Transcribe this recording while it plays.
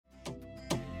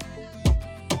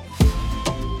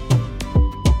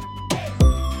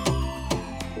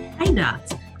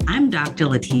Docs. I'm Dr.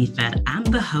 Latifat. I'm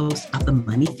the host of the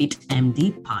Money Fit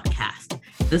MD podcast.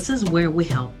 This is where we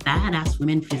help badass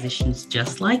women physicians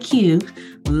just like you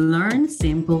learn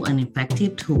simple and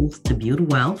effective tools to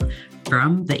build wealth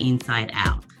from the inside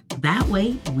out. That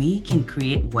way, we can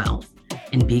create wealth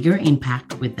and bigger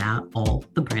impact without all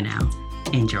the burnout.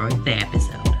 Enjoy the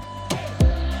episode.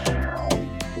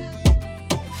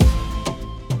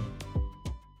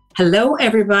 Hello,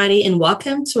 everybody, and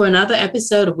welcome to another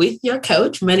episode with your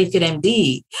coach, Money Fit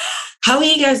MD. How are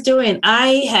you guys doing?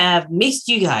 I have missed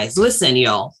you guys. Listen,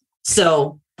 y'all.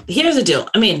 So here's the deal.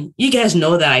 You guys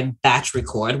know that I batch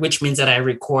record, which means that I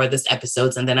record these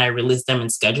episodes and then I release them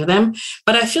and schedule them.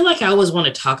 But I feel like I always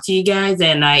want to talk to you guys,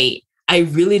 and I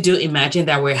really do imagine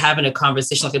that we're having a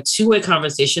conversation, like a two-way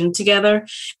conversation together.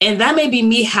 And that may be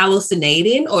me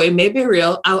hallucinating, or it may be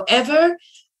real. However,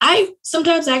 I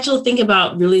sometimes actually think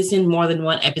about releasing more than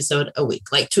one episode a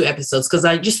week, like 2 episodes, because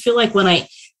I just feel like when I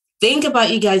think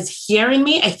about you guys hearing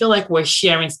me, I feel like we're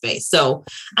sharing space. So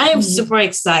I am super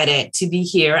excited to be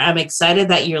here. I'm excited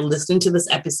that you're listening to this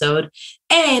episode.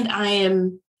 And I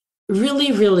am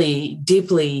really, really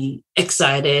deeply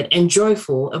excited and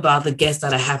joyful about the guest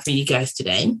that I have for you guys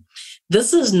today.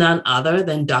 This is none other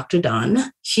than Dr.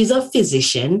 Dawn. She's a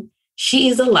physician. She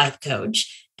is a life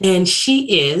coach. And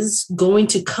she is going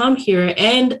to come here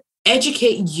and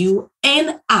educate you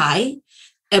and I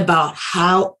about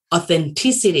how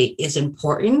authenticity is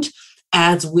important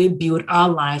as we build our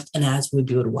life and as we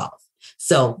build wealth.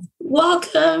 So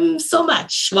welcome so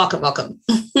much. Welcome.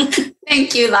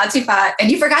 Thank you, Latifat. And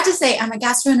you forgot to say, I'm a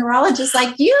gastroenterologist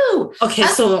like you. Okay,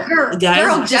 so guys,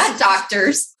 girl gut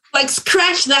doctors. Like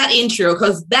scratch that intro,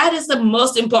 because that is the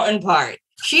most important part.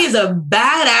 She is a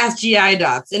badass GI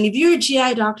doc. And if you're a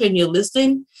GI doctor and you're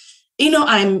listening,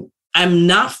 I'm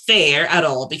not fair at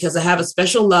all, because I have a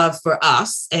special love for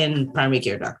us and primary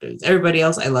care doctors. Everybody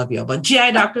else, I love you. But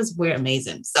GI doctors, we're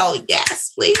amazing. So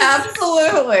yes, please.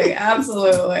 Absolutely.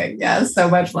 Yes, so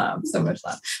much love.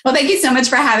 Well, thank you so much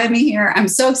for having me here. I'm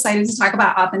so excited to talk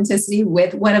about authenticity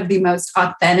with one of the most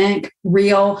authentic,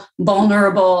 real,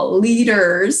 vulnerable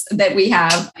leaders that we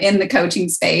have in the coaching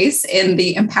space, in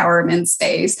the empowerment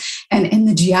space, and in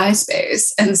the GI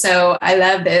space. And so I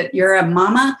love that you're a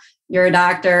mama, you're a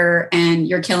doctor, and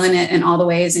you're killing it in all the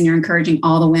ways, and you're encouraging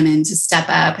all the women to step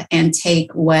up and take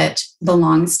what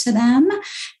belongs to them.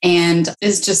 And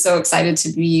is just so excited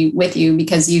to be with you,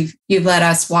 because you've let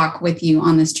us walk with you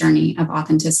on this journey of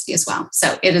authenticity as well.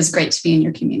 So it is great to be in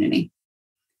your community.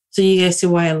 So you guys see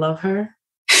why I love her?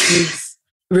 It's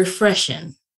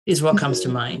refreshing is what comes to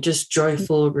mind. Just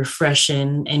joyful,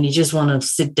 refreshing, and you just want to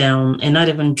sit down and not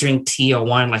even drink tea or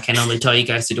wine like I normally tell you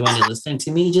guys to do when you listen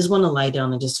to me. You just want to lie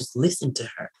down and just listen to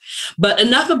her. But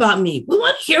enough about me. We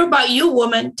want to hear about you,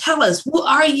 woman. Tell us, who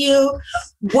are you?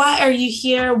 Why are you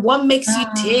here? What makes you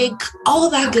tick? All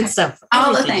that good stuff.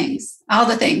 All the things.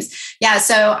 Yeah.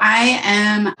 So I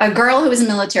am a girl who was a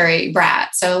military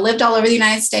brat. So lived all over the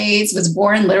United States, was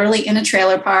born literally in a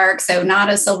trailer park. So not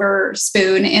a silver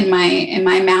spoon in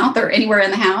my mouth or anywhere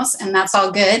in the house. And that's all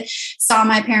good. Saw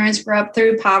my parents grow up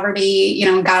through poverty,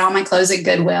 got all my clothes at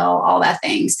Goodwill, all that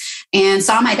things. And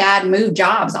saw my dad move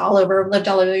jobs all over, lived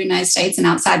all over the United States and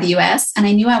outside the US. And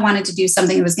I knew I wanted to do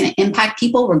something that was going to impact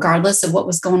people regardless of what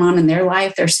was going on in their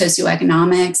life, their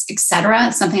socioeconomics, et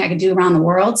cetera, something I could do around the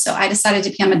world. So I decided to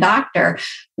become a doctor.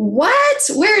 What?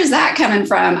 Where is that coming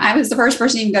from? I was the first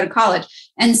person to even go to college.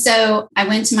 And so I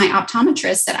went to my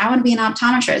optometrist, said, I want to be an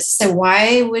optometrist. I said,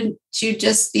 why would you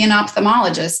just be an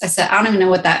ophthalmologist? I said, I don't even know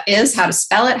what that is, how to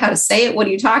spell it, how to say it. What are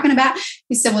you talking about?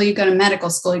 He said, well, you go to medical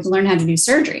school, you can learn how to do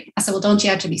surgery. I said, well, don't you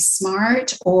have to be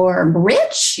smart or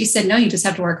rich? He said, no, you just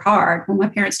have to work hard. Well, my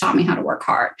parents taught me how to work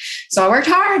hard. So I worked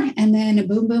hard, and then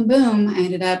boom, boom, boom, I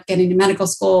ended up getting to medical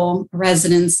school,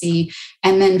 residency,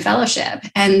 and then fellowship.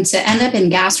 And to end up in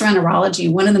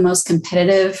gastroenterology, one of the most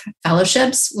competitive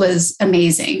fellowships, was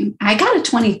amazing. I got a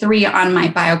 23 on my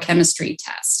biochemistry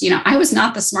test. I was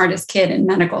not the smartest kid in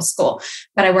medical school,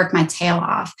 but I worked my tail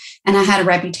off. And I had a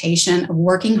reputation of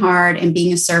working hard and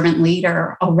being a servant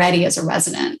leader already as a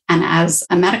resident and as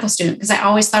a medical student, because I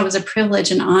always thought it was a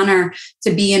privilege and honor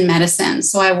to be in medicine.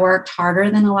 So I worked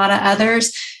harder than a lot of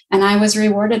others, and I was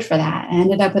rewarded for that. I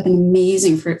ended up with an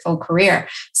amazing, fruitful career.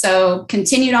 So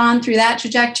continued on through that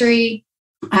trajectory.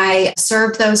 I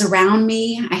served those around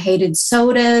me. I hated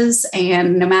sodas.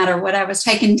 And no matter what, I was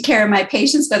taking care of my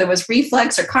patients, whether it was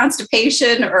reflux or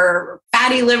constipation or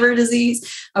fatty liver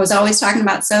disease, I was always talking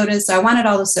about sodas. So I wanted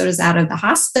all the sodas out of the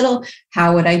hospital,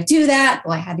 How would I do that?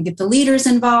 Well, I had to get the leaders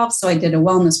involved. So I did a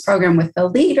wellness program with the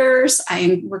leaders.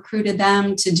 I recruited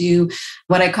them to do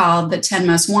what I call the 10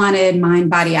 most wanted mind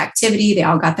body activity. They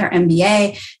all got their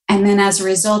MBA. And then as a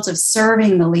result of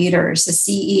serving the leaders, the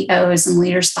CEOs and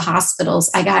leaders of the hospitals,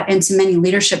 I got into many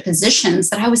leadership positions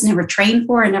that I was never trained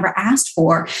for and never asked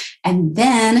for. And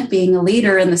then being a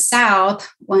leader in the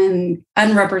South, when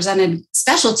unrepresented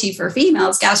specialty for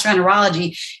females,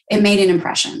 gastroenterology, it made an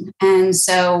impression. And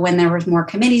so when there was more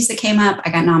committees that came up, I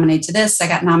got nominated to this, I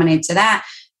got nominated to that.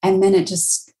 And then it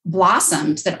just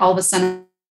blossomed that all of a sudden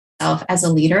as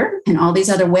a leader, and all these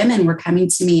other women were coming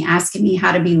to me asking me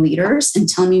how to be leaders and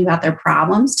telling me about their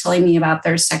problems, telling me about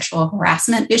their sexual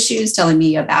harassment issues, telling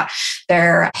me about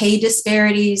their pay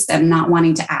disparities, them not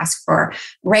wanting to ask for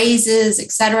raises,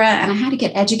 et cetera. And I had to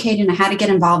get educated and I had to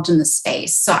get involved in the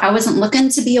space. So I wasn't looking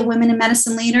to be a women in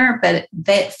medicine leader, but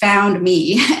they found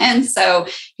me. And so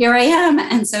here I am.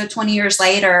 And so 20 years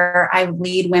later, I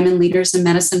lead women leaders in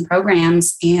medicine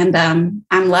programs, and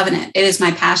I'm loving it. It is my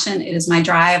passion. It is my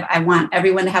drive. I want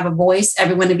everyone to have a voice,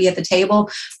 everyone to be at the table.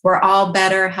 We're all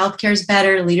better. Healthcare's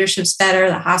better. Leadership's better.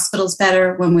 The hospital's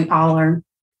better when we all are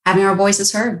having our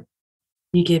voices heard.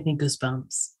 You gave me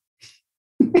goosebumps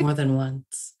more than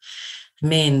once. I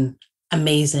mean,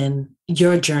 amazing,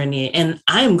 your journey. And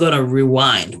I'm going to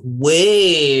rewind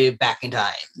way back in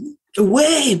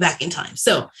time.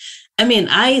 So, I mean,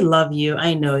 I love you.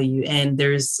 I know you. And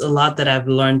there's a lot that I've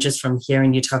learned just from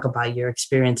hearing you talk about your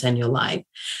experience and your life.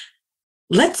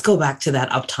 Let's go back to that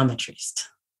optometrist.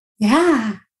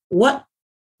 Yeah. What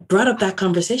brought up that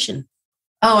conversation?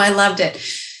 Oh, I loved it.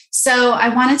 So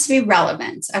I wanted to be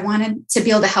relevant. I wanted to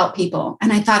be able to help people.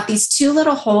 And I thought these two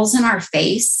little holes in our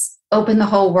face open the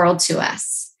whole world to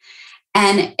us.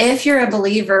 And if you're a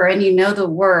believer and you know the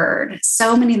word,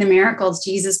 so many of the miracles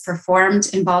Jesus performed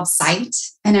involved sight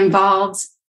and involved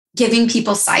giving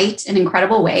people sight in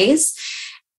incredible ways.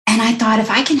 And I thought, if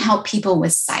I can help people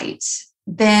with sight,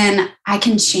 then I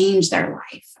can change their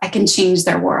life. I can change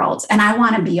their world. And I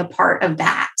want to be a part of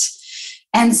that.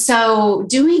 And so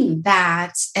doing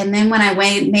that, and then when I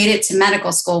made it to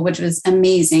medical school, which was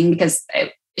amazing because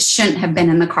it shouldn't have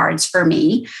been in the cards for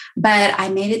me, but I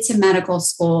made it to medical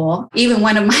school. Even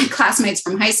one of my classmates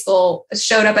from high school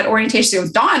showed up at orientation. He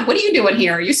goes, "Dawn, what are you doing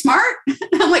here? Are you smart?"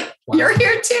 And I'm like, "Wow. You're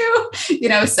here too."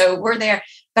 So we're there.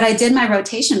 But I did my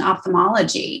rotation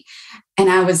ophthalmology, and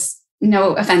I was,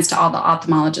 no offense to all the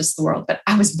ophthalmologists in the world, but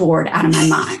I was bored out of my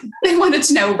mind. They wanted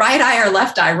to know right eye or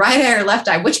left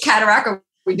eye, which cataract are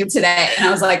we do today? And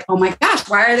I was like, oh my gosh,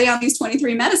 why are they on these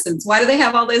 23 medicines? Why do they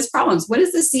have all these problems? What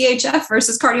is the CHF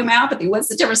versus cardiomyopathy? What's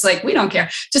the difference? Like, we don't care.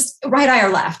 Just right eye or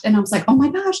left. And I was like, oh my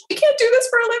gosh, I can't do this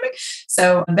for a living.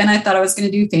 So then I thought I was going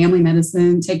to do family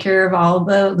medicine, take care of all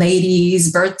the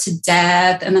ladies, birth to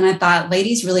death. And then I thought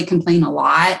ladies really complain a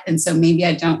lot. And so maybe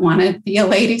I don't want to be a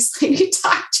lady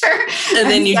doctor. And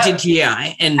then you did GI.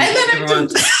 And then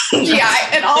everyone's GI.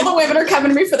 And all the women are coming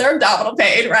to me for their abdominal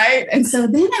pain, right? And so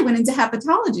then I went into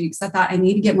hepatology because I thought I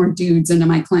need to get more dudes into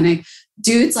my clinic.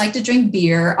 Dudes like to drink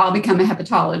beer. I'll become a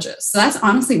hepatologist. So that's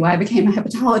honestly why I became a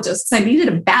hepatologist, because I needed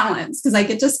a balance, because I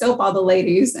get to scope all the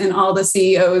ladies and all the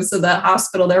CEOs of the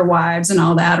hospital, their wives and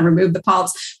all that, and remove the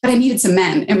polyps. But I needed some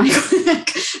men in my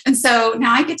clinic. And so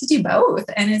now I get to do both.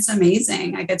 And it's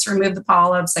amazing. I get to remove the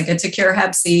polyps. I get to cure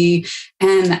Hep C.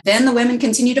 And then the women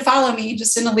continue to follow me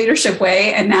just in a leadership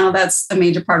way. And now that's a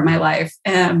major part of my life.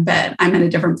 But I'm in a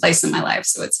different place in my life.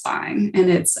 So it's fine.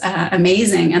 And it's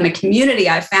amazing. And the community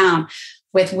I found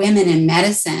with women in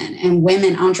medicine and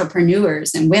women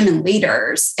entrepreneurs and women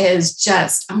leaders is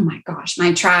just, oh my gosh,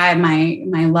 my tribe,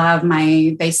 my love,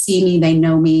 they see me, they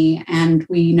know me, and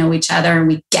we know each other and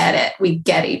we get it. We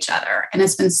get each other. And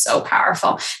it's been so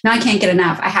powerful. Now I can't get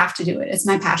enough. I have to do it. It's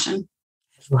my passion.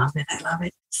 I love it. I love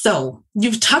it. So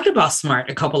you've talked about SMART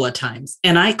a couple of times,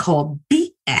 and I call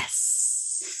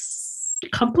BS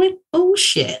complete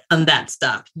bullshit on that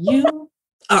stuff. You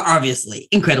are obviously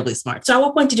incredibly smart. So at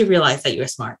what point did you realize that you were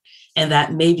smart and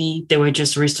that maybe there were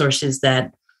just resources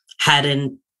that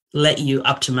hadn't let you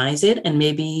optimize it, and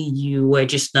maybe you were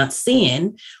just not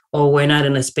seeing, or were not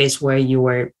in a space where you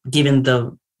were given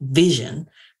the vision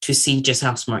to see just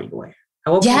how smart you were?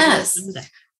 Yes.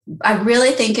 I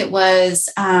really think it was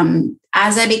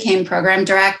as I became program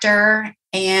director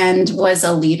and was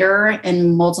a leader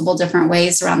in multiple different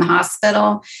ways around the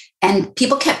hospital. And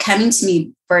people kept coming to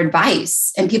me for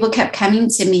advice, and people kept coming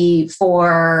to me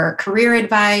for career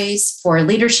advice, for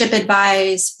leadership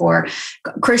advice, for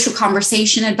crucial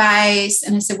conversation advice.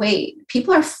 And I said, wait,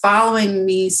 people are following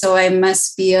me, so I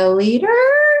must be a leader?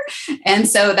 And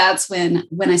so that's when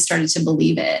I started to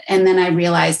believe it. And then I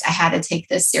realized I had to take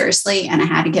this seriously and I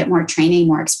had to get more training,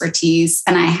 more expertise.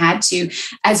 And I had to,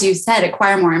 as you said,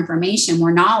 acquire more information,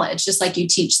 more knowledge, just like you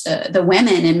teach the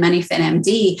women in MoneyFit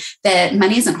MD that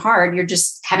money isn't hard. You're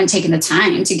just haven't taken the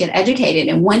time to get educated.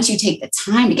 And once you take the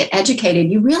time to get educated,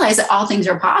 you realize that all things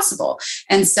are possible.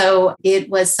 And so it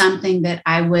was something that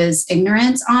I was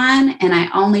ignorant on. And I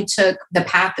only took the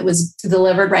path that was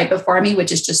delivered right before me,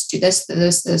 which is just do this, do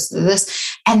this, do this, do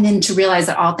this. And then to realize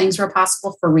that all things were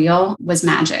possible for real was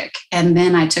magic. And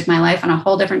then I took my life on a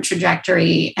whole different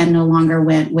trajectory and no longer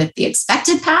went with the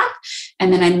expected path.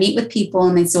 And then I meet with people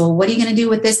and they say, well, what are you going to do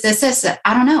with this?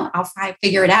 I don't know. I'll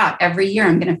figure it out. Every year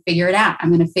I'm going to figure it out. I'm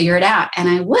going to figure it out. And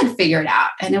I would figure it out.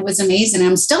 And it was amazing.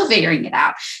 I'm still figuring it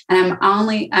out. And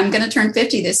I'm going to turn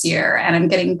 50 this year and I'm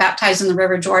getting baptized in the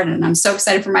River Jordan. And I'm so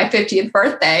excited for my 50th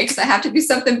birthday because I have to do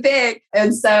something big.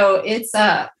 And so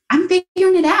I'm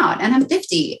figuring it out and I'm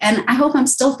 50 and I hope I'm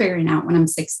still figuring out when I'm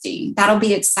 60. That'll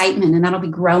be excitement and that'll be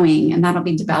growing and that'll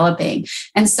be developing.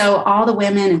 And so all the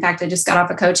women, in fact, I just got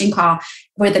off a coaching call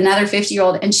with another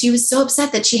 50-year-old and she was so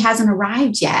upset that she hasn't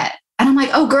arrived yet. And I'm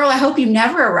like, oh, girl, I hope you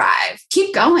never arrive.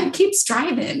 Keep going, keep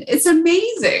striving. It's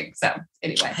amazing. So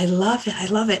anyway. I love it. I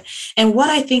love it. And what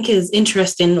I think is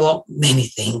interesting, well, many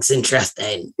things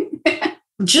interesting.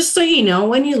 Just so you know,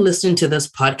 when you listen to this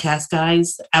podcast,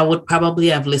 guys, I would probably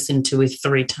have listened to it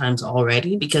 3 times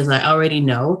already because I already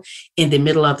know in the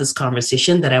middle of this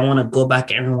conversation that I want to go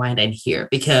back and rewind and hear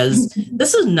because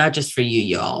this is not just for you,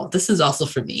 y'all. This is also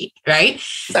for me, right?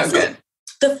 So good.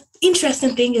 The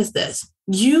interesting thing is this.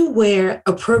 You were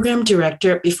a program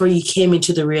director before you came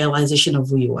into the realization of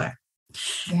who you were.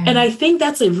 Yeah. And I think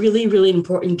that's a really, really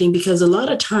important thing because a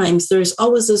lot of times there's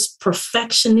always this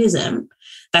perfectionism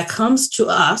that comes to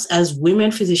us as women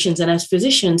physicians and as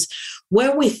physicians,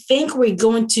 where we think we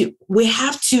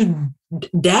have to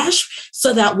dash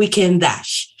so that we can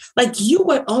dash. Like you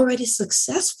were already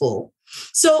successful.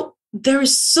 So there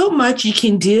is so much you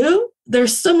can do.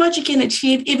 There's so much you can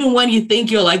achieve, even when you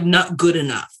think you're like not good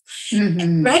enough.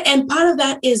 Mm-hmm. Right. And part of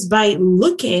that is by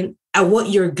looking at what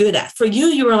you're good at. For you,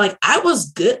 you were like, I was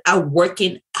good at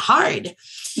working hard.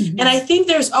 Mm-hmm. And I think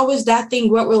there's always that thing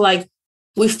where we're like,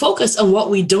 we focus on what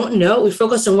we don't know, we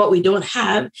focus on what we don't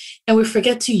have, and we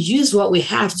forget to use what we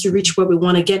have to reach where we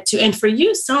want to get to. And for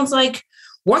you, it sounds like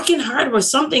working hard was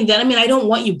something that, I don't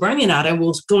want you burning out, and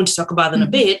we'll go into talk about that in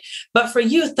a bit, but for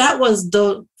you, that was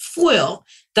the fuel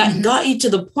that got you to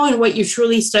the point where you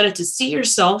truly started to see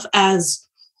yourself as,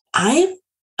 I'm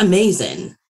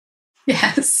amazing.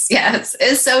 Yes,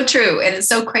 it's so true. And it's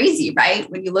so crazy, right?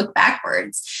 When you look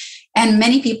backwards, and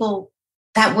many people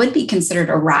that would be considered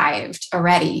arrived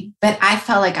already. But I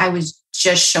felt like I was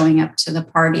just showing up to the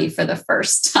party for the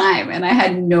first time. And I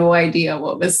had no idea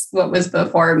what was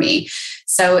before me.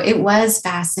 So it was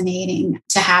fascinating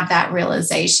to have that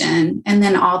realization. And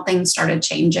then all things started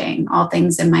changing, all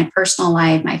things in my personal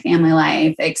life, my family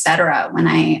life, et cetera. When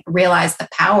I realized the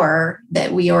power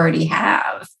that we already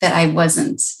have, that I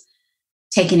wasn't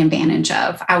taking advantage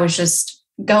of. I was just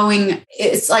going,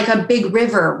 it's like a big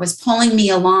river was pulling me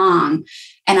along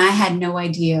and I had no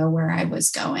idea where I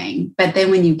was going. But then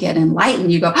when you get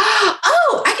enlightened, you go,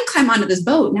 oh, I can climb onto this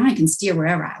boat. Now I can steer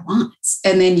wherever I want.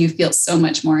 And then you feel so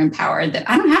much more empowered that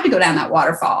I don't have to go down that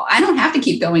waterfall. I don't have to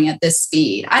keep going at this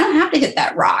speed. I don't have to hit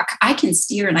that rock. I can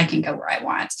steer and I can go where I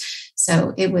want.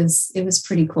 So it was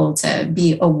pretty cool to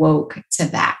be awoke to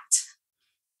that.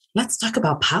 Let's talk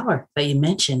about power that you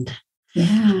mentioned.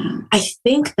 Yeah. I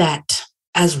think that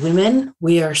as women,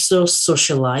 we are so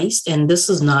socialized, and this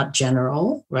is not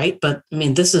general, right? But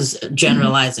this is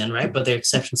generalizing, right? But there are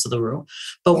exceptions to the rule.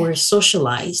 But we're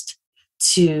socialized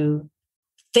to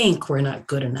think we're not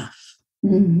good enough.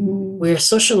 Mm-hmm. We're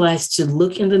socialized to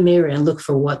look in the mirror and look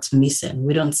for what's missing.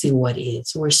 We don't see what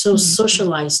is. We're so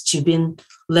socialized to being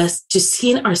to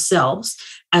seeing ourselves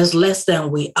as less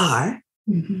than we are,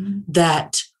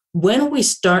 that when we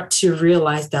start to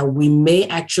realize that we may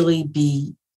actually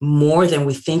be more than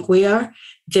we think we are,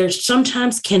 there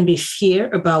sometimes can be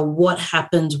fear about what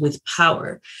happens with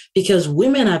power, because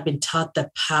women have been taught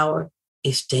that power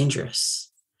is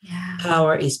dangerous. Yeah.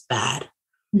 Power is bad.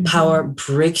 Mm-hmm. Power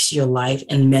breaks your life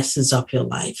and messes up your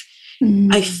life.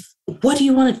 Mm-hmm. What do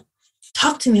you want to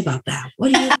talk to me about that?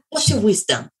 What's your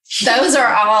wisdom? Those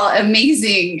are all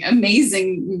amazing,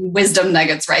 amazing wisdom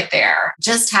nuggets right there.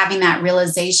 Just having that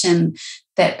realization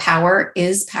that power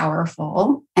is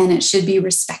powerful and it should be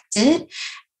respected.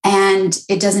 And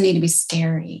it doesn't need to be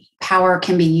scary. Power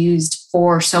can be used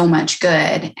for so much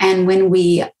good. And when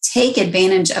we take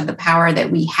advantage of the power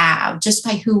that we have just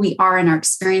by who we are in our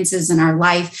experiences in our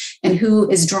life and who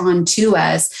is drawn to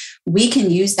us, we can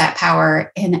use that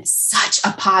power in such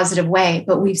a positive way.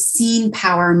 But we've seen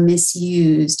power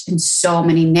misused in so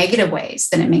many negative ways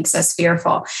that it makes us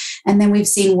fearful. And then we've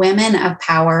seen women of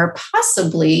power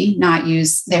possibly not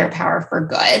use their power for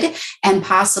good and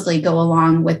possibly go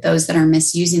along with those that are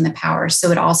misusing the power.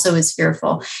 So it also is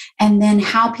fearful. And then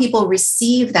how people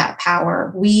receive that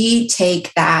power, we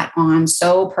take that on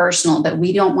so personal that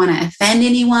we don't want to offend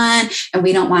anyone and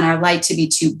we don't want our light to be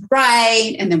too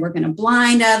bright and then we're going to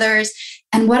blind others.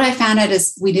 And what I found out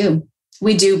is we do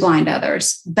blind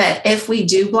others. But if we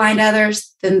do blind others,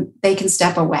 then they can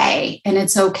step away and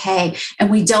it's okay. And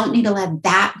we don't need to let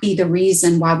that be the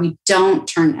reason why we don't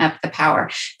turn up the power.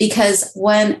 Because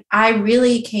when I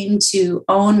really came to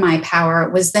own my power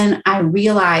was then I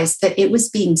realized that it was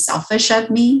being selfish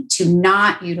of me to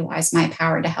not utilize my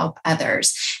power to help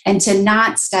others and to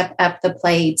not step up the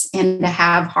plate and to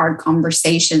have hard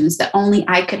conversations that only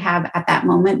I could have at that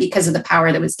moment because of the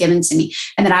power that was given to me.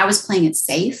 And that I was playing it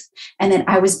safe and that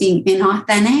I was being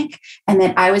inauthentic and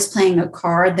that I was playing a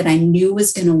card that I knew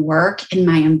was going to work in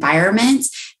my environment.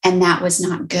 And that was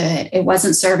not good. It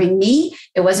wasn't serving me.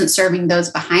 It wasn't serving those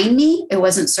behind me. It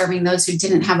wasn't serving those who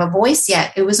didn't have a voice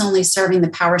yet. It was only serving the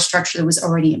power structure that was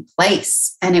already in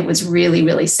place. And it was really,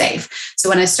 really safe. So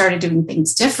when I started doing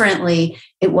things differently,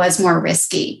 it was more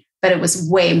risky, but it was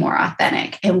way more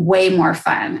authentic and way more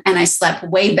fun. And I slept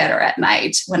way better at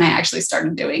night when I actually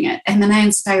started doing it. And then I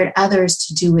inspired others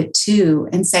to do it too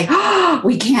and say, oh,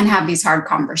 we can have these hard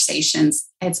conversations.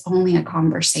 It's only a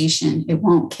conversation. It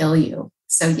won't kill you.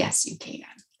 So yes, you can.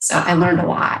 So I learned a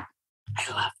lot. I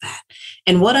love that.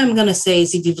 And what I'm going to say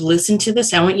is if you've listened to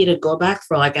this, I want you to go back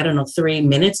for 3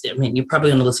 minutes. I mean, you're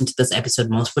probably going to listen to this episode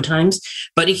multiple times,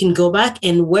 but you can go back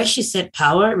and where she said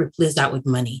power, replace that with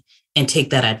money. And take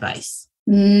that advice.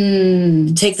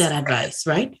 Take that advice,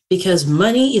 right? Because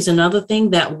money is another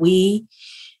thing that we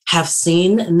have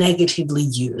seen negatively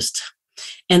used.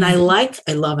 And I love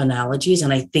analogies,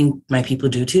 and I think my people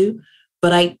do too.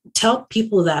 But I tell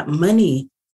people that money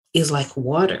is like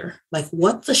water. Like,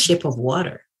 what's the shape of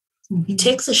water? It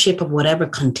takes the shape of whatever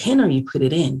container you put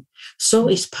it in. So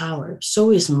is power.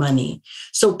 So is money.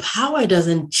 So power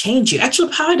doesn't change you.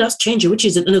 Actually, power does change you, which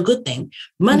is a good thing.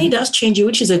 Money does change you,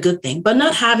 which is a good thing. But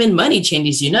not having money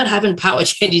changes you. Not having power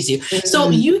changes you. So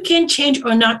you can change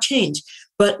or not change.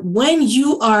 But when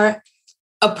you are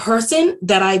a person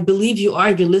that I believe you are,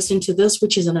 if you listen to this,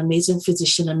 which is an amazing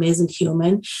physician, amazing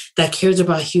human that cares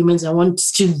about humans and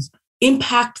wants to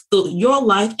impact your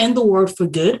life and the world for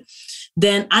good,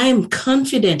 then I am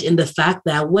confident in the fact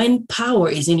that when power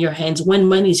is in your hands, when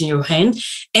money is in your hand,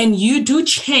 and you do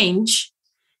change,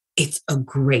 it's a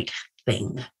great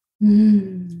thing.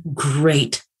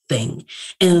 Great thing.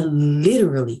 And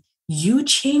literally, you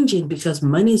changing because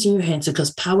money is in your hands,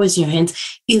 because power is in your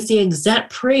hands, is the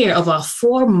exact prayer of our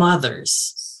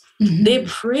foremothers. They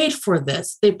prayed for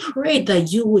this. They prayed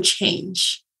that you would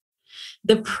change.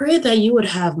 They prayed that you would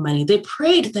have money. They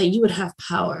prayed that you would have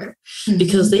power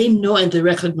because they know and they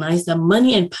recognize that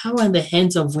money and power in the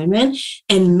hands of women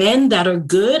and men that are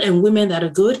good and women that are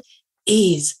good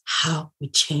is how we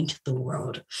change the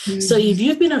world. So if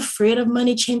you've been afraid of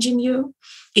money changing you,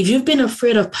 if you've been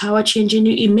afraid of power changing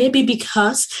you, it may be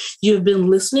because you've been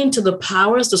listening to the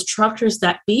powers, the structures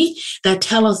that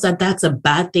tell us that that's a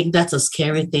bad thing, that's a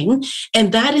scary thing.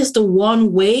 And that is the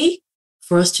one way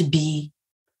for us to be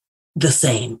the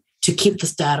same, to keep the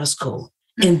status quo.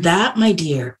 And that, my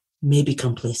dear, may be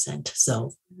complacent.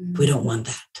 So we don't want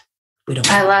that.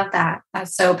 I love that.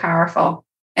 That's so powerful,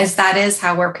 as that is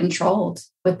how we're controlled,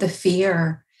 with the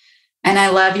fear. And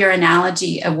I love your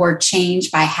analogy of we're changed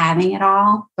by having it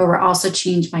all, but we're also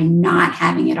changed by not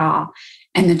having it all.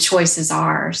 And the choice is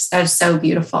ours. That's so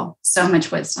beautiful. So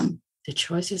much wisdom. The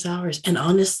choice is ours. And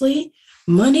honestly,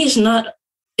 money is not,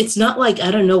 it's not like,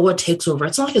 I don't know what takes over.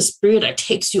 It's not like a spirit that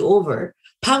takes you over.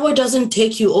 Power doesn't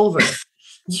take you over.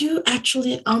 You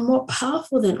actually are more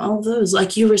powerful than all those.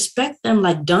 Like, you respect them,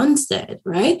 like Dawn said,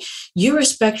 right? You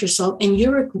respect yourself and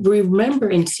you remember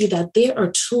and see that there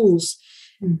are tools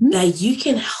that you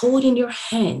can hold in your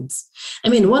hands. I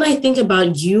mean, when I think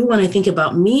about you, when I think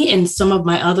about me and some of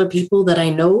my other people that I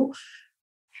know,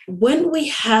 when we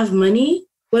have money,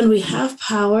 when we have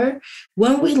power,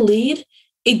 when we lead,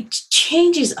 it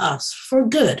changes us for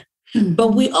good. But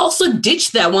we also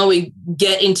ditch that when we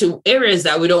get into areas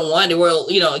that we don't want. Where,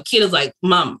 a kid is like,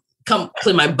 Mom, come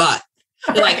clean my butt.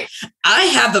 You're like, I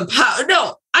have the power.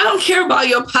 No, I don't care about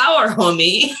your power,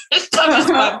 homie. Come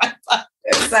clean my butt.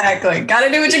 Exactly. Got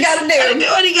to do what you got to do. Gotta do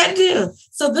what you got to do.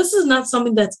 So this is not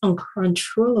something that's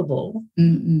uncontrollable.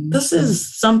 This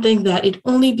is something that it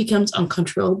only becomes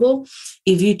uncontrollable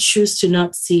if you choose to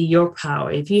not see your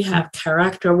power. If you have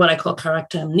character, what I call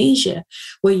character amnesia,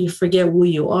 where you forget who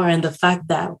you are and the fact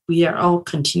that we are all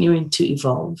continuing to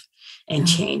evolve and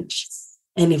change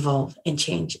and evolve and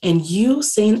change. And you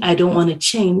saying, I don't want to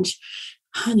change,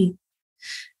 honey,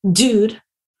 dude,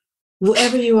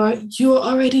 whoever you are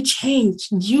already changed.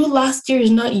 You last year is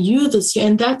not you this year.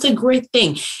 And that's a great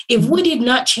thing. If we did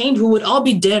not change, we would all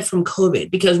be dead from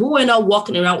COVID because we were not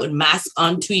walking around with masks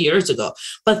on 2 years ago.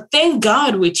 But thank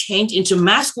God we changed into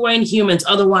mask wearing humans.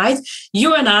 Otherwise,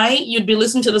 you and I, you'd be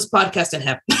listening to this podcast in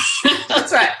heaven.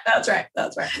 That's right.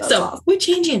 That's so awesome. We're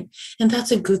changing. And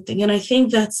that's a good thing. And I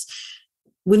think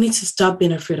we need to stop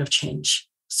being afraid of change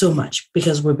so much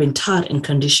because we've been taught and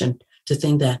conditioned to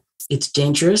think that it's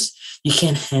dangerous. You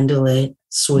can't handle it,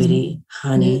 sweetie,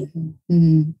 honey,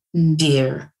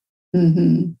 dear.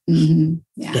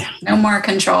 Yeah. No more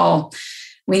control.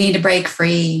 We need to break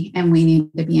free and we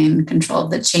need to be in control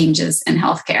of the changes in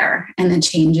healthcare and the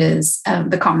changes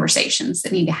of the conversations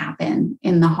that need to happen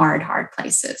in the hard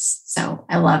places. So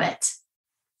I love it.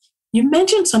 You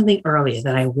mentioned something earlier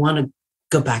that I want to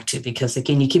go back to because,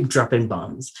 again, you keep dropping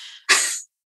bombs.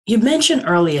 You mentioned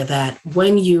earlier that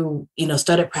when you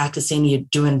started practicing, you're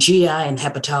doing GI and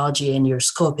hepatology and you're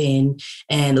scoping,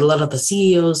 and a lot of the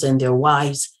CEOs and their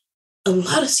wives, a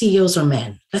lot of CEOs are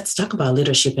men. Let's talk about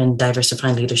leadership and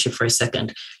diversifying leadership for a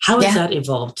second. How has that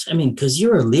evolved? I mean, because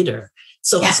you're a leader.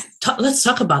 So let's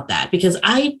talk about that, because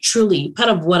I truly, part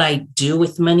of what I do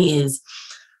with money is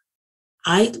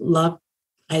I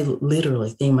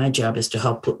literally think my job is to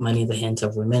help put money in the hands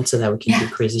of women so that we can do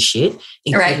crazy shit,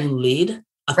 including lead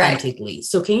authentically.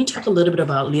 So can you talk a little bit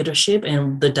about leadership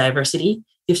and the diversity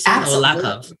you've seen or lack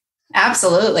of?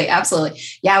 Absolutely.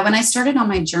 Yeah. When I started on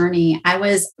my journey, I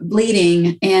was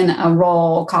leading in a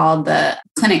role called the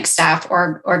clinic staff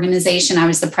organization. I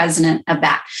was the president of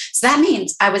that. So that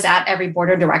means I was at every board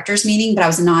of directors meeting, but I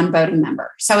was a non-voting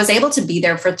member. So I was able to be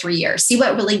there for 3 years, see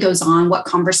what really goes on, what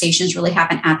conversations really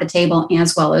happen at the table,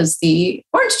 as well as the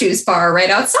orange juice bar right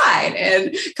outside,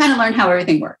 and kind of learn how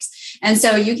everything works. And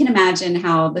so you can imagine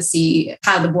how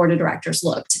the board of directors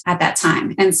looked at that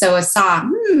time. And so I saw,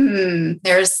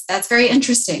 that's very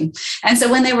interesting. And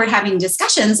so when they were having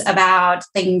discussions about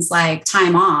things like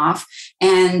time off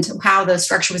and how the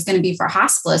structure was going to be for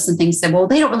hospice and things, said, well,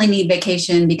 they don't really need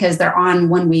vacation because they're on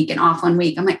 1 week and off 1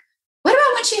 week. I'm like, what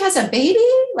about when she has a baby?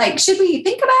 Like, should we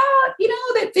think about,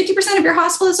 that 50% of your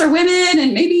hospitalists are women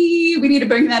and maybe we need to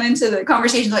bring that into the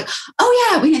conversation? Like, oh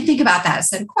yeah, we didn't think about that. I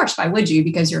said, of course, why would you?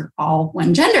 Because you're all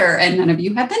one gender and none of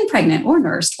you have been pregnant or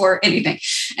nursed or anything.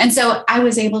 And so I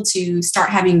was able to start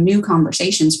having new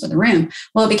conversations for the room.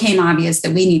 Well, it became obvious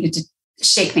that we needed to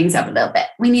shake things up a little bit.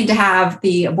 We need to have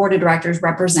the board of directors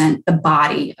represent the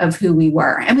body of who we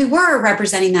were. And we were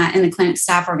representing that in the clinic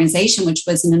staff organization, which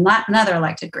was another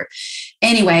elected group.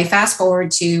 Anyway, fast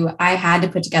forward to, I had to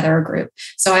put together a group.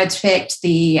 So I picked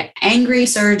the angry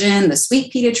surgeon, the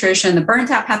sweet pediatrician, the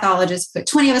burnt out pathologist, put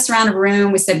 20 of us around a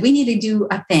room. We said, we need to do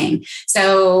a thing.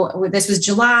 So this was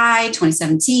July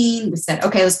 2017. We said,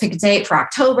 okay, let's pick a date for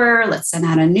October. Let's send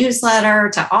out a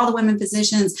newsletter to all the women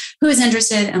physicians who is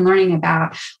interested in learning about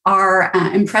our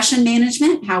impression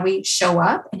management, how we show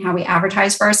up and how we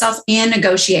advertise for ourselves, and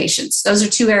negotiations. Those are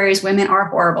 2 areas women are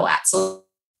horrible at. So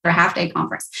for a half-day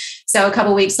conference. So a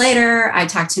couple of weeks later, I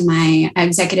talked to my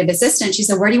executive assistant. She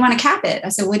said, where do you want to cap it? I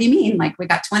said, what do you mean? Like, we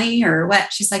got 20 or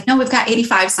what? She's like, no, we've got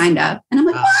 85 signed up. And I'm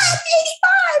like, what?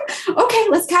 85? Okay,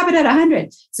 let's cap it at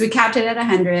 100. So we capped it at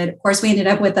 100. Of course, we ended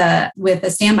up with a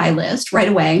standby list right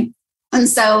away. And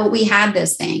so we had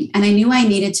this thing, and I knew I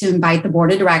needed to invite the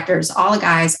board of directors, all the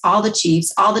guys, all the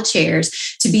chiefs, all the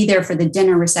chairs to be there for the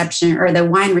dinner reception or the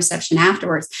wine reception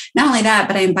afterwards. Not only that,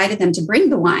 but I invited them to bring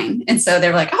the wine. And so they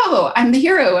were like, oh, I'm the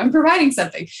hero. I'm providing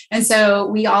something. And so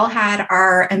we all had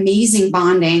our amazing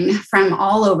bonding from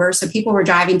all over. So people were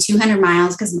driving 200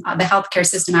 miles because the healthcare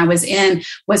system I was in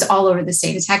was all over the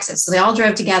state of Texas. So they all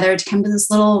drove together to come to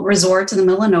this little resort in the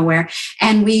middle of nowhere.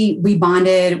 And we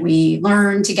bonded, we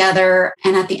learned together.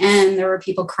 And at the end, there were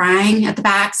people crying at the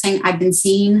back saying, I've been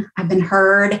seen, I've been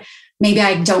heard. Maybe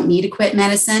I don't need to quit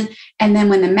medicine. And then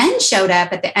when the men showed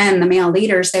up at the end, the male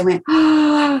leaders, they went,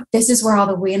 oh, this is where all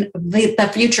the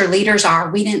future leaders are.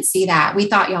 We didn't see that. We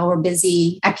thought y'all were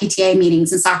busy at PTA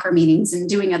meetings and soccer meetings and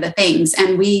doing other things.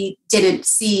 And we didn't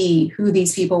see who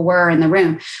these people were in the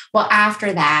room. Well,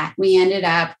 after that, we ended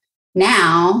up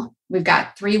now We've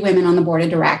got 3 women on the board of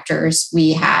directors.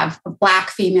 We have a Black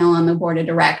female on the board of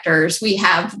directors. We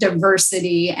have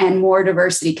diversity and more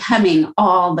diversity coming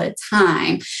all the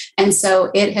time. And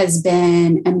so it has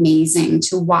been amazing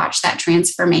to watch that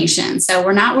transformation. So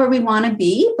we're not where we want to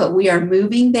be, but we are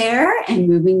moving there and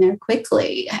moving there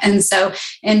quickly. And so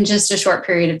in just a short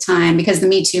period of time, because the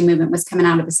Me Too movement was coming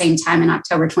out at the same time in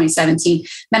October 2017,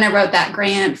 then I wrote that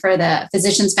grant for the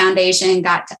Physicians Foundation,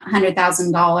 got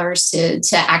 $100,000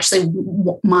 to actually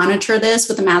monitor this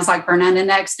with the Maslach Burnout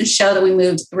Index and show that we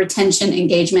moved retention,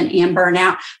 engagement, and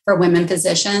burnout for women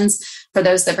physicians. For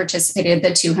those that participated,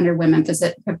 the 200 women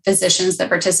physicians that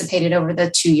participated over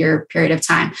the 2-year period of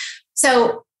time.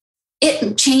 So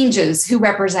it changes who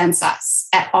represents us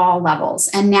at all levels.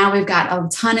 And now we've got a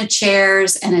ton of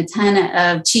chairs and a ton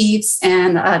of chiefs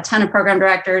and a ton of program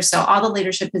directors. So all the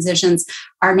leadership positions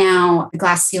are now, the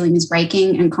glass ceiling is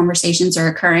breaking and conversations are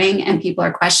occurring and people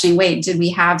are questioning, wait, did we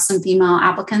have some female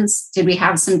applicants? Did we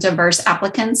have some diverse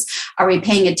applicants? Are we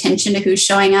paying attention to who's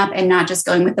showing up and not just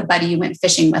going with the buddy you went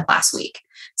fishing with last week?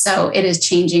 So it is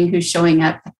changing who's showing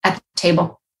up at the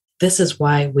table. This is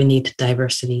why we need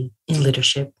diversity in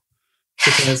leadership.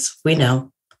 Because we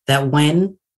know that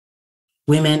when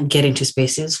women get into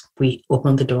spaces, we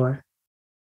open the door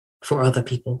for other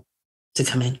people to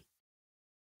come in.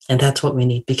 And that's what we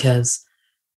need, because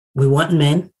we want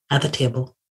men at the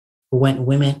table. We want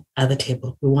women at the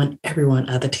table. We want everyone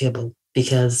at the table,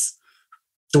 because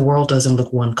the world doesn't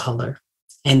look one color.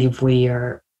 And if we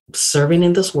are serving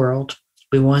in this world,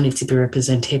 we want it to be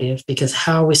representative, because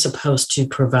how are we supposed to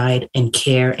provide and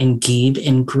care and give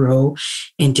and grow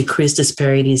and decrease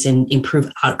disparities and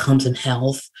improve outcomes in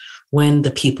health when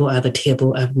the people at the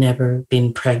table have never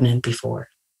been pregnant before?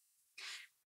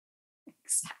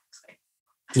 Exactly.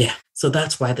 Yeah. So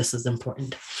that's why this is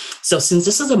important. So since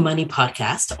this is a money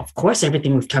podcast, of course,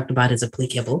 everything we've talked about is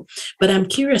applicable, but I'm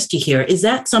curious to hear, is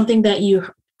that something that you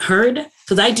heard?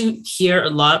 Because I do hear a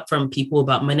lot from people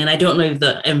about money, and I don't know if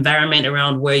the environment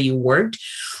around where you worked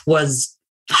was,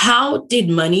 how did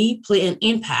money play an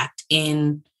impact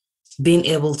in being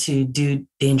able to do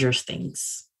dangerous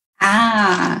things?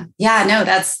 Yeah, no,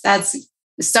 that's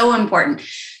so important.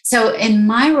 So in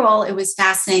my role, it was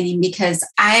fascinating because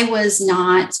I was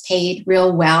not paid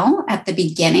real well at the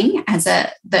beginning as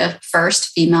the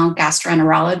first female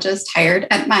gastroenterologist hired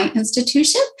at my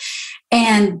institution.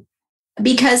 And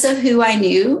because of who I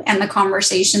knew and the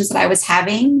conversations that I was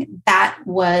having, that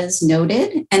was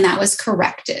noted and that was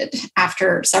corrected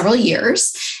after several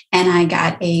years. And I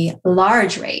got a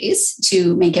large raise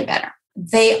to make it better.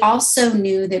 They also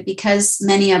knew that because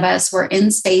many of us were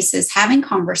in spaces having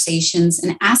conversations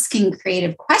and asking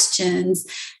creative questions,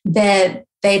 that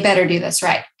they better do this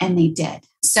right. And they did.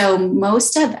 So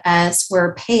most of us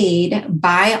were paid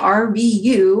by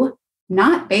RVU,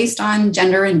 not based on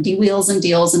gender and wheels and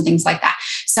deals and things like that.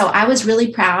 So I was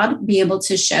really proud to be able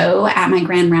to show at my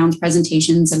grand rounds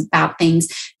presentations about things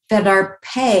that our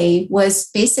pay was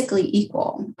basically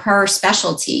equal per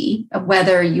specialty,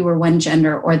 whether you were one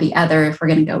gender or the other, if we're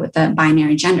going to go with the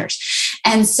binary genders.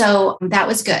 And so that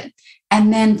was good.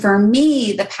 And then for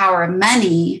me, the power of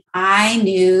money, I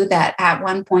knew that at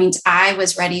one point I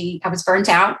was ready, I was burnt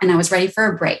out and I was ready for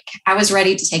a break. I was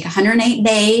ready to take 108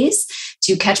 days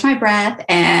to catch my breath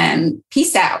and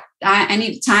peace out. I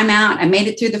needed time out. I made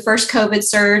it through the first COVID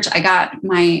surge.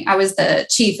 I was the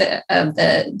chief of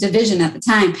the division at the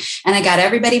time, and I got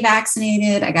everybody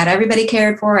vaccinated. I got everybody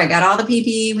cared for. I got all the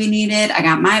PPE we needed. I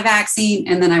got my vaccine,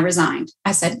 and then I resigned.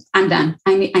 I said, I'm done.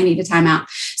 I need a time out.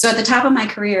 So at the top of my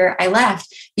career, I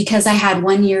left because I had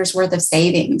 1 year's worth of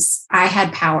savings. I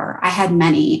had power. I had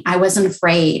money. I wasn't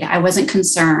afraid. I wasn't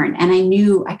concerned. And I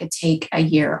knew I could take a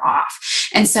year off.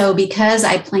 And so because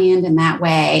I planned in that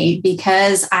way,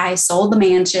 because I sold the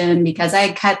mansion, because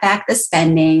I cut back the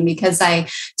spending, because I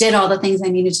did all the things I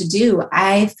needed to do,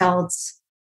 I felt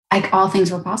like all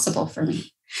things were possible for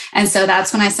me. And so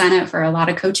that's when I signed up for a lot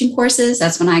of coaching courses.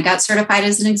 That's when I got certified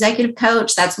as an executive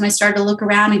coach. That's when I started to look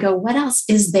around and go, what else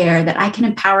is there that I can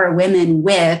empower women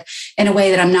with in a way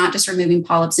that I'm not just removing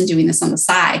polyps and doing this on the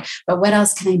side, but what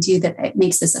else can I do that it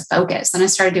makes this a focus? And I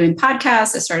started doing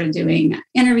podcasts. I started doing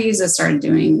interviews. I started my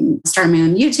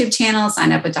own YouTube channel,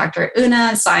 signed up with Dr.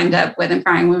 Una, signed up with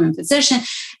Empowering Women Physician.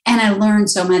 And I learned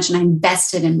so much and I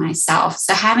invested in myself.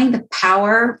 So having the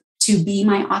power to be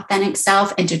my authentic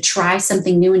self and to try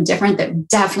something new and different that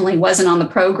definitely wasn't on the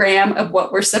program of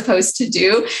what we're supposed to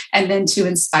do. And then to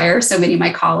inspire so many of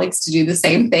my colleagues to do the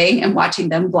same thing and watching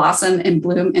them blossom and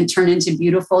bloom and turn into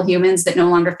beautiful humans that no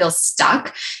longer feel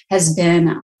stuck has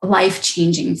been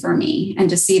life-changing for me, and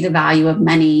to see the value of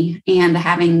money and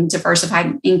having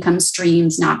diversified income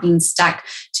streams, not being stuck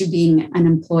to being an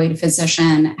employed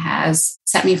physician, has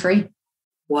set me free.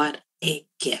 What a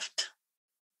gift.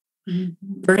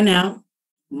 Mm-hmm. Burnout,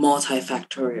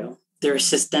 multifactorial. There are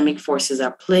systemic forces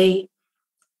at play.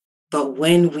 But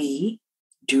when we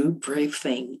do brave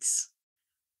things,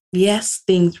 yes,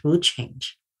 things will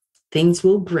change. Things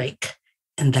will break.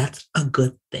 And that's a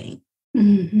good thing.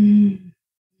 Mm-hmm.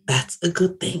 That's a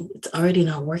good thing. It's already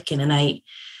not working. And I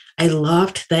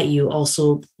loved that you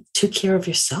also took care of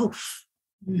yourself.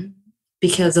 Mm-hmm.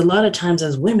 Because a lot of times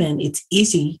as women, it's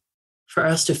easy for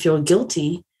us to feel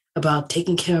guilty about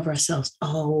taking care of ourselves.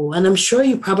 Oh, and I'm sure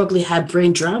you probably had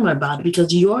brain drama about it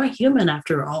because you are human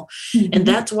after all. Mm-hmm. And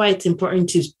that's why it's important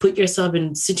to put yourself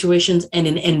in situations and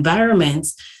in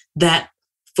environments that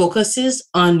focuses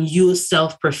on you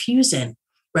self-perfusing,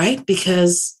 right?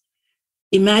 Because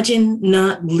imagine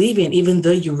not leaving, even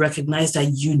though you recognize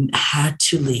that you had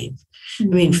to leave.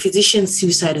 Mm-hmm. I mean, physician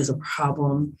suicide is a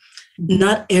problem. Mm-hmm.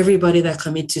 Not everybody that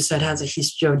commits suicide has a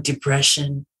history of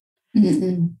depression.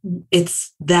 Mm-hmm.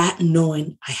 It's that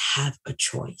knowing I have a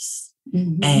choice,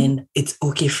 mm-hmm. and it's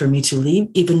okay for me to leave,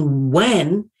 even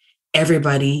when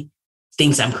everybody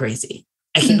thinks I'm crazy.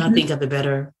 I cannot mm-hmm. think of a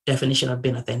better definition of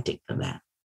being authentic than that.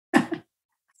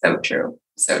 So true.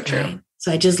 So true. Right?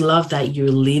 So I just love that you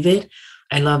leave it.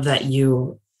 I love that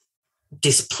you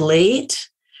display it,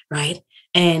 right?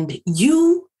 And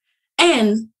you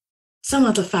and some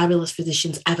of the fabulous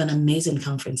physicians have an amazing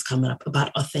conference coming up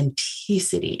about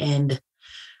authenticity. And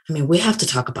I mean, we have to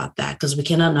talk about that because we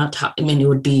cannot not talk. I mean, it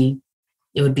would be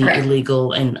right.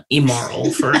 illegal and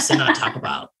immoral for us to not talk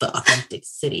about the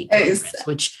authenticity conference,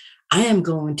 which I am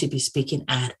going to be speaking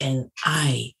at. And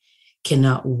I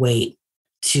cannot wait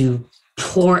to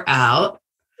pour out.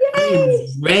 Yay! I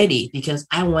am ready because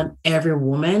I want every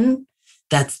woman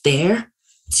that's there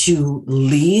to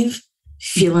leave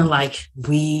feeling like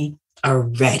we are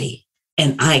ready.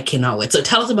 And I cannot wait. So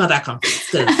tell us about that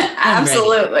conference.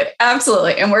 Absolutely.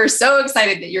 Absolutely. And we're so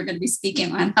excited that you're going to be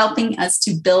speaking on helping us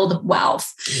to build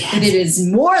wealth. Yes. And it is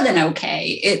more than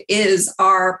okay. It is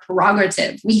our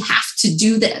prerogative. We have to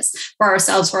do this for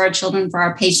ourselves, for our children, for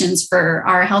our patients, for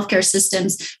our healthcare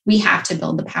systems. We have to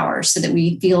build the power so that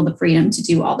we feel the freedom to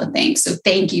do all the things. So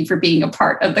thank you for being a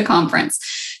part of the conference.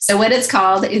 So what it's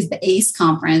called is the ACE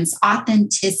Conference,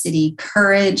 Authenticity,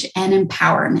 Courage, and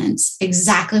Empowerment.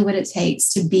 Exactly what it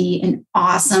takes to be an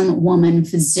awesome woman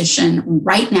physician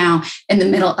right now in the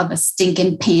middle of a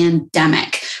stinking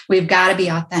pandemic. We've got to be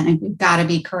authentic. We've got to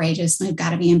be courageous. And we've got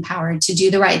to be empowered to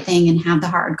do the right thing and have the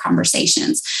hard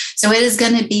conversations. So it is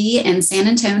going to be in San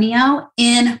Antonio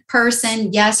in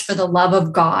person. Yes, for the love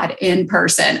of God, in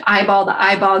person, eyeball to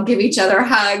eyeball, give each other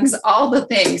hugs, all the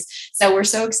things. So we're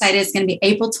so excited. It's going to be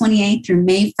April 28th through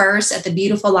May 1st at the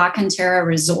beautiful La Cantera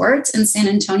Resort in San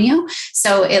Antonio.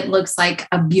 So it looks like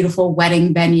a beautiful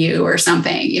wedding venue or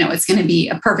something. You know, it's going to be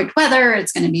a perfect weather.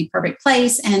 It's going to be a perfect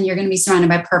place. And you're going to be surrounded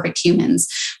by perfect humans.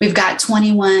 We've got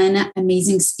 21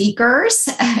 amazing speakers,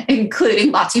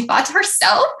 including Latifat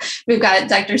herself. We've got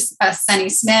Dr. Sunny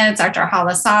Smith, Dr.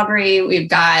 Hala Sabri. We've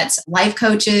got life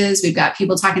coaches. We've got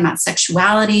people talking about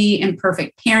sexuality,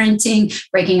 imperfect parenting,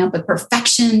 breaking up with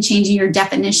perfection, changing your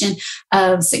definition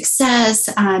of success,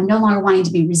 no longer wanting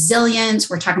to be resilient.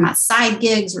 We're talking about side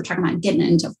gigs. We're talking about getting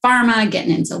into pharma,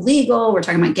 getting into legal. We're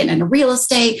talking about getting into real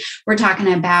estate. We're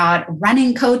talking about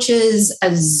running coaches,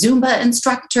 Zumba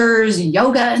instructors,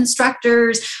 yoga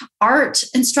instructors, art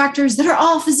instructors that are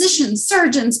all physicians,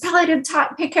 surgeons, palliative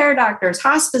care doctors,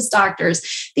 hospice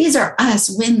doctors. These are us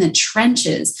in the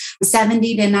trenches.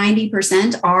 70 to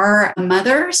 90% are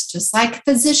mothers, just like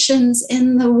physicians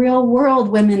in the real world.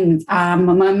 Women,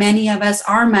 many of us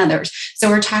are mothers. So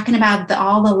we're talking about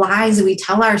all the lies that we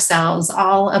tell ourselves,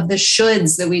 all of the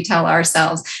shoulds that we tell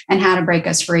ourselves, and how to break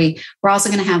us free. We're also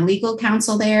going to have legal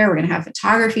counsel there. We're going to have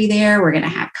photography there. We're going to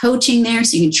have coaching there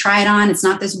so you can try it on. It's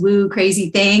not this woo crazy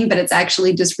thing, but it's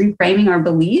actually just reframing our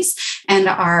beliefs and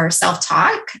our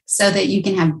self-talk so that you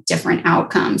can have different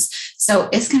outcomes. So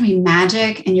it's going to be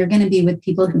magic, and you're going to be with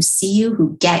people who see you,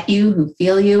 who get you, who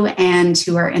feel you, and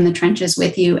who are in the trenches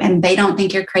with you. And they don't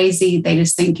think you're crazy. They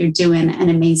just think you're doing an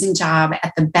amazing job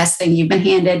at the best thing you've been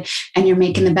handed, and you're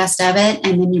making the best of it.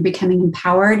 And then you're becoming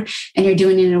empowered, and you're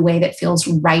doing it in a way that feels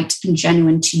right and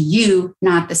genuine to you,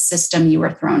 not the system you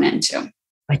were thrown into.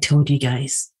 I told you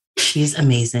guys, she's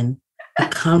amazing. The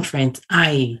conference,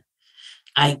 I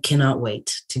cannot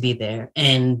wait to be there.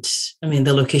 And I mean,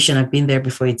 the location, I've been there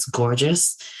before. It's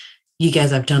gorgeous. You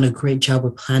guys have done a great job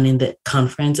with planning the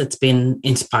conference. It's been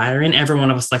inspiring. Every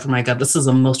one of us like, oh my God, this is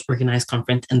the most organized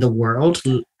conference in the world.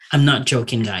 I'm not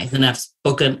joking, guys. And I've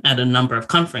spoken at a number of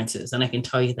conferences, and I can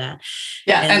tell you that.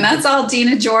 Yeah. And that's all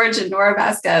Dina George and Nora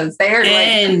Vasquez. They are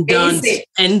and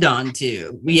Dawn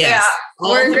too. Yes. Yeah,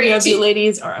 all three of you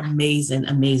ladies are amazing,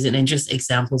 amazing. And just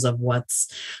examples of what's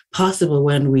possible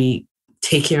when we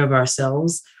take care of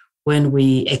ourselves, when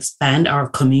we expand our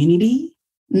community,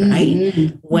 right?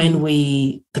 Mm-hmm. When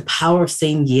the power of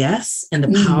saying yes and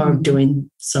the power of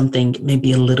doing something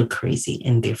maybe a little crazy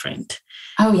and different.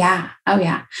 Oh, yeah. Oh,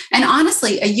 yeah. And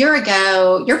honestly, a year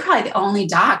ago, you're probably the only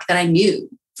doc that I knew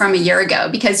from a year ago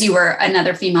because you were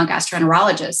another female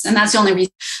gastroenterologist. And that's the only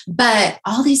reason. But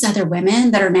all these other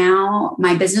women that are now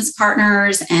my business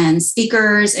partners and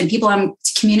speakers and people I'm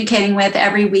communicating with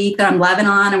every week that I'm loving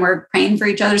on, and we're praying for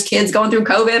each other's kids going through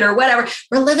COVID or whatever,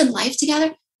 we're living life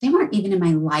together. They weren't even in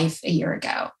my life a year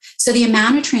ago. So the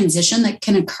amount of transition that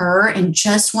can occur in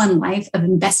just one life of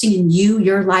investing in you,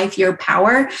 your life, your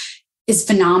power is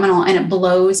phenomenal. And it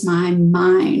blows my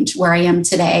mind where I am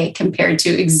today compared to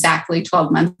exactly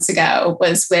 12 months ago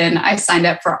was when I signed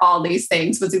up for all these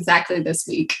things, was exactly this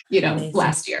week, Amazing.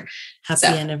 Last year. Happy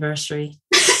anniversary.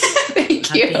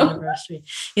 Thank you. Happy anniversary.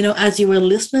 As you were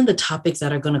listening to topics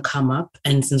that are going to come up,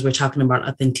 and since we're talking about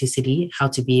authenticity, how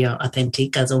to be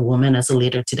authentic as a woman, as a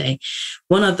leader today,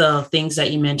 one of the things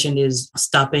that you mentioned is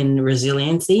stopping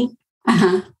resiliency.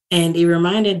 Uh-huh. And it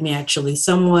reminded me, actually,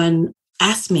 someone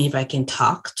asked me if I can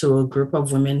talk to a group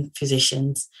of women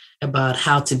physicians about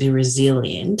how to be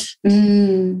resilient.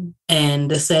 And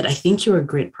they said, I think you're a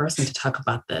great person to talk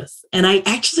about this. And I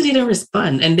actually didn't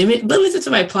respond. And they listen to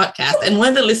my podcast. And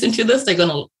when they listen to this, they're going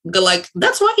to go like,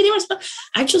 that's why you didn't respond.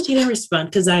 I just didn't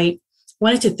respond because I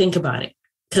wanted to think about it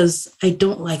because I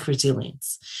don't like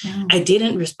resilience. Yeah. I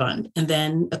didn't respond. And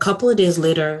then a couple of days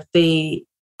later, they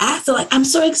asked, like, I'm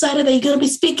so excited that you're going to be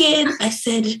speaking. I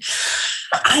said,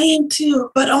 I am too,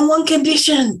 but on one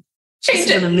condition. Change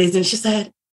it. Amazing. She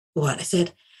said, what? I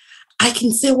said, I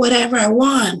can say whatever I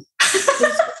want.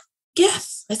 Said,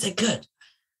 yes. I said, good.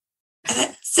 I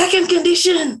said, second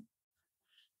condition,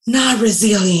 not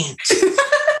resilient.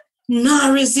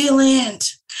 Not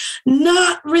resilient.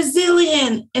 Not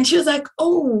resilient. And she was like,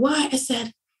 oh, why? I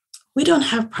said, we don't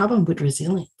have problem with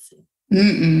resiliency.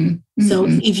 So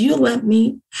if you let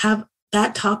me have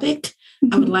that topic,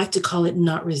 I would like to call it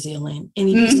not resilient. And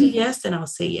if you say yes, then I'll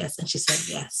say yes. And she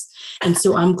said yes. And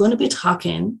so I'm going to be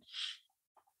talking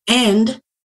and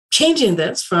changing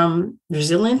this from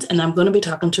resilient. And I'm going to be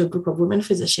talking to a group of women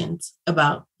physicians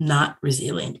about not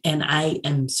resilient. And I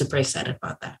am super excited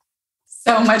about that.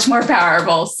 So much more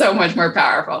powerful. So much more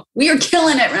powerful. We are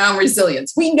killing it around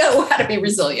resilience. We know how to be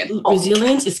resilient.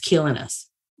 Resilience is killing us.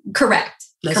 Correct.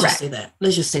 Let's just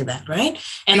say that, right?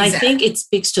 And exactly. I think it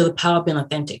speaks to the power of being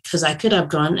authentic, because I could have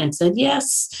gone and said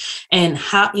yes and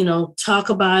talk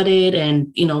about it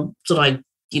and, sort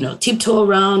of tiptoe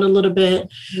around a little bit.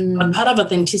 But part of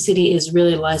authenticity is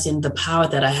really realizing the power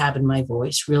that I have in my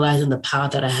voice, realizing the power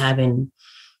that I have in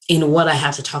what I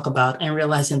have to talk about, and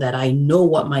realizing that I know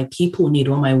what my people need,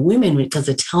 what my women need, because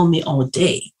they tell me all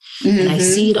day. And I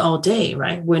see it all day,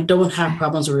 right? We don't have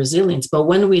problems with resilience. But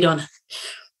when we don't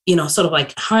sort of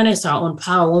like harness our own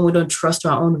power, when we don't trust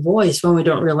our own voice, when we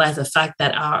don't realize the fact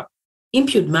that our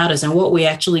input matters and what we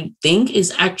actually think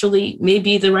is actually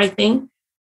maybe the right thing,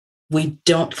 we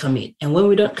don't commit. And when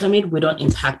we don't commit, we don't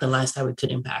impact the lives that we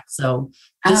could impact. So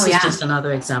this is just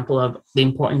another example of the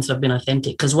importance of being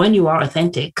authentic, because when you are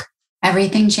authentic,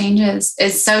 everything changes.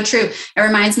 It's so true. It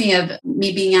reminds me of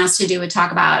me being asked to do a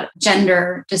talk about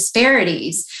gender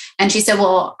disparities. And she said,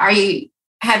 well,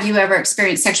 have you ever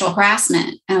experienced sexual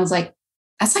harassment? And I was like,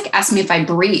 that's like asking me if I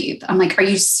breathe. I'm like, are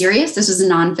you serious? This was a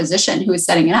non-physician who was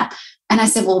setting it up. And I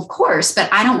said, well, of course,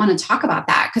 but I don't want to talk about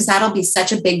that because that'll be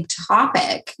such a big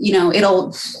topic.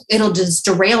 It'll just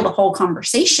derail the whole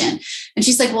conversation. And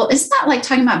she's like, well, isn't that like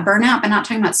talking about burnout but not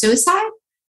talking about suicide?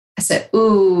 I said,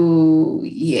 ooh,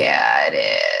 yeah, it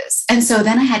is. And so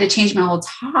then I had to change my whole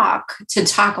talk to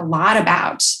talk a lot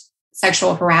about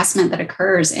sexual harassment that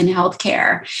occurs in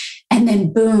healthcare. And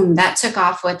then boom, that took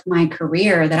off with my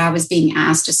career, that I was being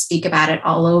asked to speak about it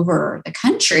all over the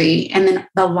country. And then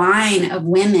the line of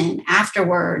women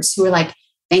afterwards who were like,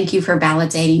 thank you for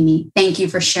validating me. Thank you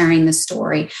for sharing the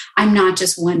story. I'm not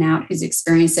just one out who's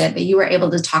experienced it, but you were able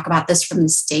to talk about this from the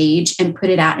stage and put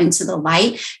it out into the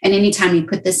light. And anytime you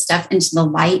put this stuff into the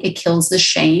light, it kills the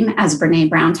shame, as Brene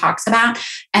Brown talks about.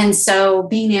 And so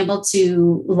being able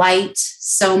to light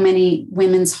so many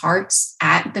women's hearts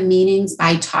at the meetings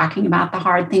by talking about the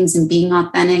hard things and being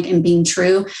authentic and being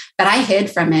true. But I hid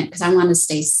from it because I wanted to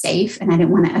stay safe and I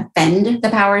didn't want to offend the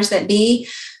powers that be.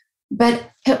 But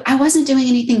I wasn't doing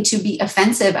anything to be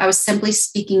offensive. I was simply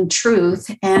speaking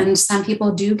truth. And some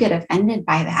people do get offended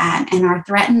by that and are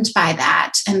threatened by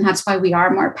that. And that's why we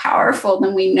are more powerful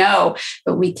than we know,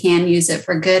 but we can use it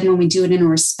for good when we do it in a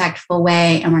respectful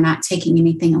way and we're not taking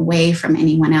anything away from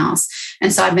anyone else.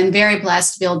 And so I've been very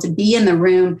blessed to be able to be in the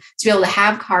room, to be able to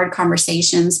have hard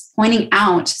conversations, pointing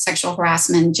out sexual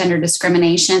harassment, gender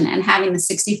discrimination, and having the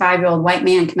 65-year-old white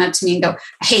man come up to me and go,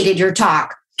 I hated your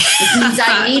talk. It means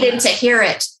I needed to hear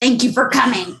it. Thank you for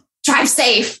coming. Drive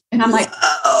safe. And I'm like,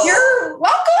 you're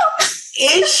welcome.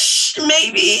 Ish,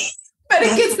 maybe. But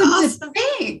it gets them to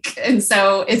think. And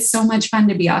so it's so much fun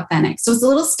to be authentic. So it's a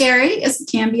little scary. It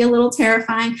can be a little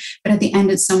terrifying, but at the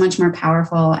end, it's so much more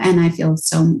powerful. And I feel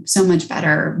so much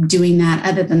better doing that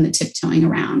other than the tiptoeing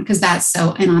around, because that's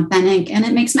so inauthentic and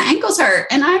it makes my ankles hurt.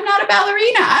 And I'm not a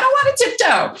ballerina. I don't want to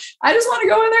tiptoe. I just want to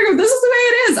go in there and go, this is the way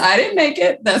it is. I didn't make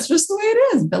it. That's just the way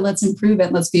it is. But let's improve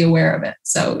it. Let's be aware of it.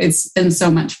 So it's been so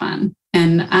much fun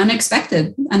and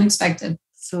unexpected.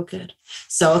 So good.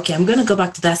 So, okay, I'm going to go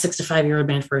back to that 65-year-old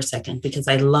man for a second because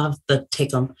I love the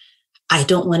take on. I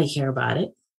don't want to hear about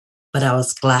it, but I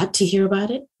was glad to hear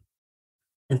about it.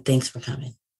 And thanks for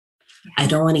coming. Yeah. I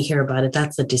don't want to hear about it.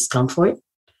 That's a discomfort,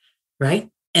 right?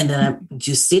 And then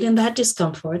you sit in that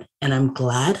discomfort and I'm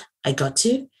glad I got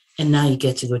to. And now you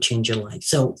get to go change your life.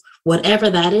 So whatever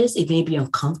that is, it may be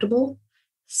uncomfortable.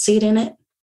 Sit in it,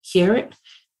 hear it,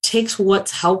 takes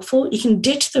what's helpful. You can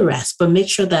ditch the rest, but make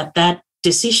sure that that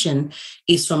decision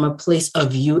is from a place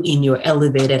of you in your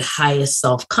elevated highest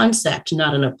self-concept,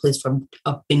 not in a place from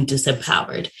being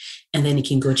disempowered. And then you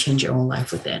can go change your own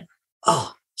life with it.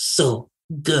 Oh, so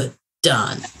good.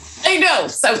 Done. I know.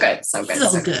 So good. So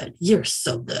good. You're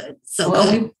so good.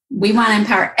 Good. We want to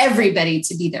empower everybody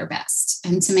to be their best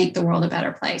and to make the world a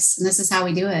better place. And this is how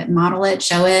we do it. Model it,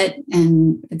 show it.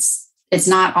 And it's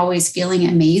not always feeling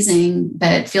amazing,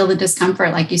 but feel the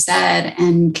discomfort, like you said,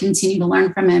 and continue to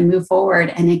learn from it and move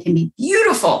forward. And it can be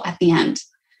beautiful at the end.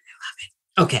 I love it.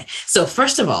 Okay. So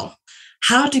first of all,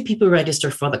 how do people register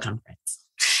for the conference?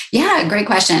 Yeah, great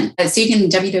question. So you can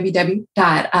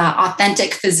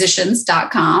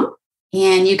www.authenticphysicians.com.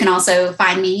 And you can also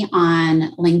find me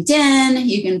on LinkedIn.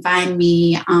 You can find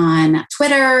me on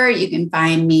Twitter. You can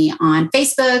find me on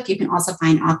Facebook. You can also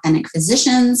find Authentic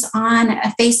Physicians on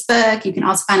Facebook. You can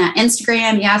also find on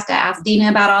Instagram. You have to ask Dina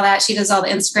about all that. She does all the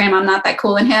Instagram. I'm not that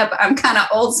cool and hip. I'm kind of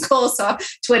old school. So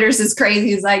Twitter's as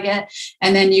crazy as I get.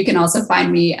 And then you can also find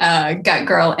me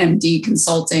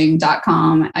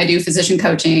gutgirlmdconsulting.com. I do physician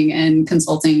coaching and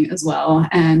consulting as well.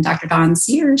 And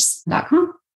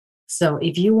drdonsears.com. So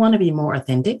if you want to be more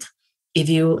authentic, if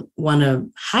you want to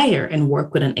hire and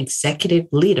work with an executive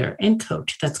leader and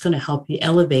coach that's going to help you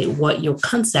elevate what your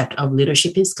concept of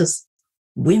leadership is, because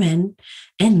women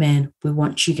and men, we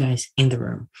want you guys in the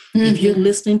room. Mm-hmm. If you're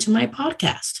listening to my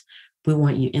podcast, we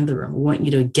want you in the room. We want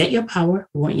you to get your power.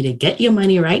 We want you to get your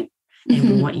money right. And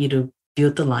we want you to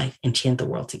build the life and change the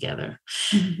world together.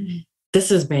 Mm-hmm. This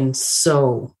has been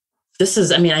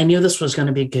I knew this was going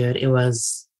to be good. It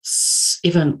was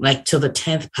even like to the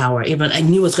 10th power, even I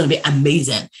knew it was going to be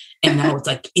amazing. And now it's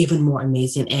like even more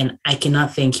amazing. And I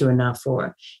cannot thank you enough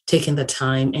for taking the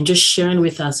time and just sharing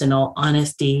with us in all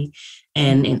honesty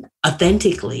and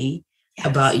authentically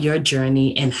about your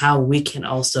journey and how we can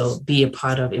also be a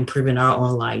part of improving our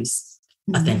own lives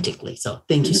authentically. So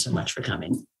thank you so much for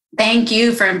coming. Thank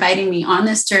you for inviting me on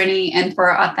this journey and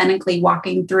for authentically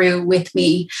walking through with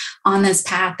me on this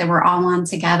path that we're all on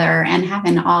together and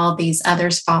having all these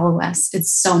others follow us.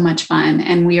 It's so much fun.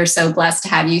 And we are so blessed to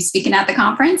have you speaking at the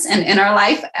conference and in our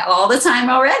life all the time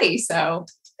already. So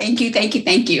thank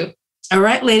you. All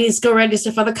right, ladies, go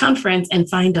register for the conference and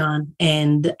find Dawn.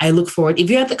 And I look forward. If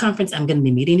you're at the conference, I'm going to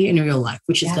be meeting you in real life,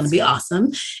 which is going to be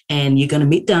awesome. And you're going to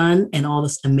meet Dawn and all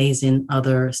this amazing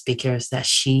other speakers that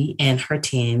she and her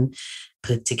team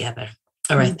put together.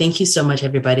 All right. Thank you so much,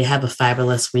 everybody. Have a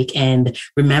fabulous week. And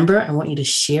remember, I want you to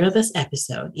share this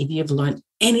episode. If you've learned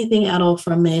anything at all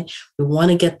from it, we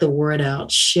want to get the word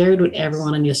out. Share it with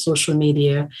everyone on your social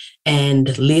media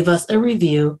and leave us a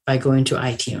review by going to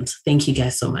iTunes. Thank you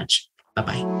guys so much.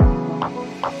 Bye-bye.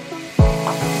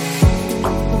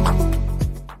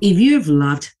 If you have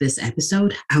loved this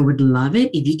episode, I would love it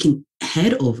if you can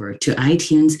head over to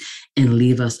iTunes and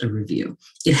leave us a review.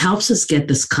 It helps us get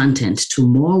this content to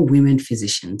more women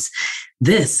physicians.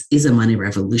 This is a money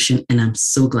revolution, and I'm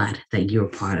so glad that you're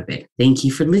part of it. Thank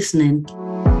you for listening.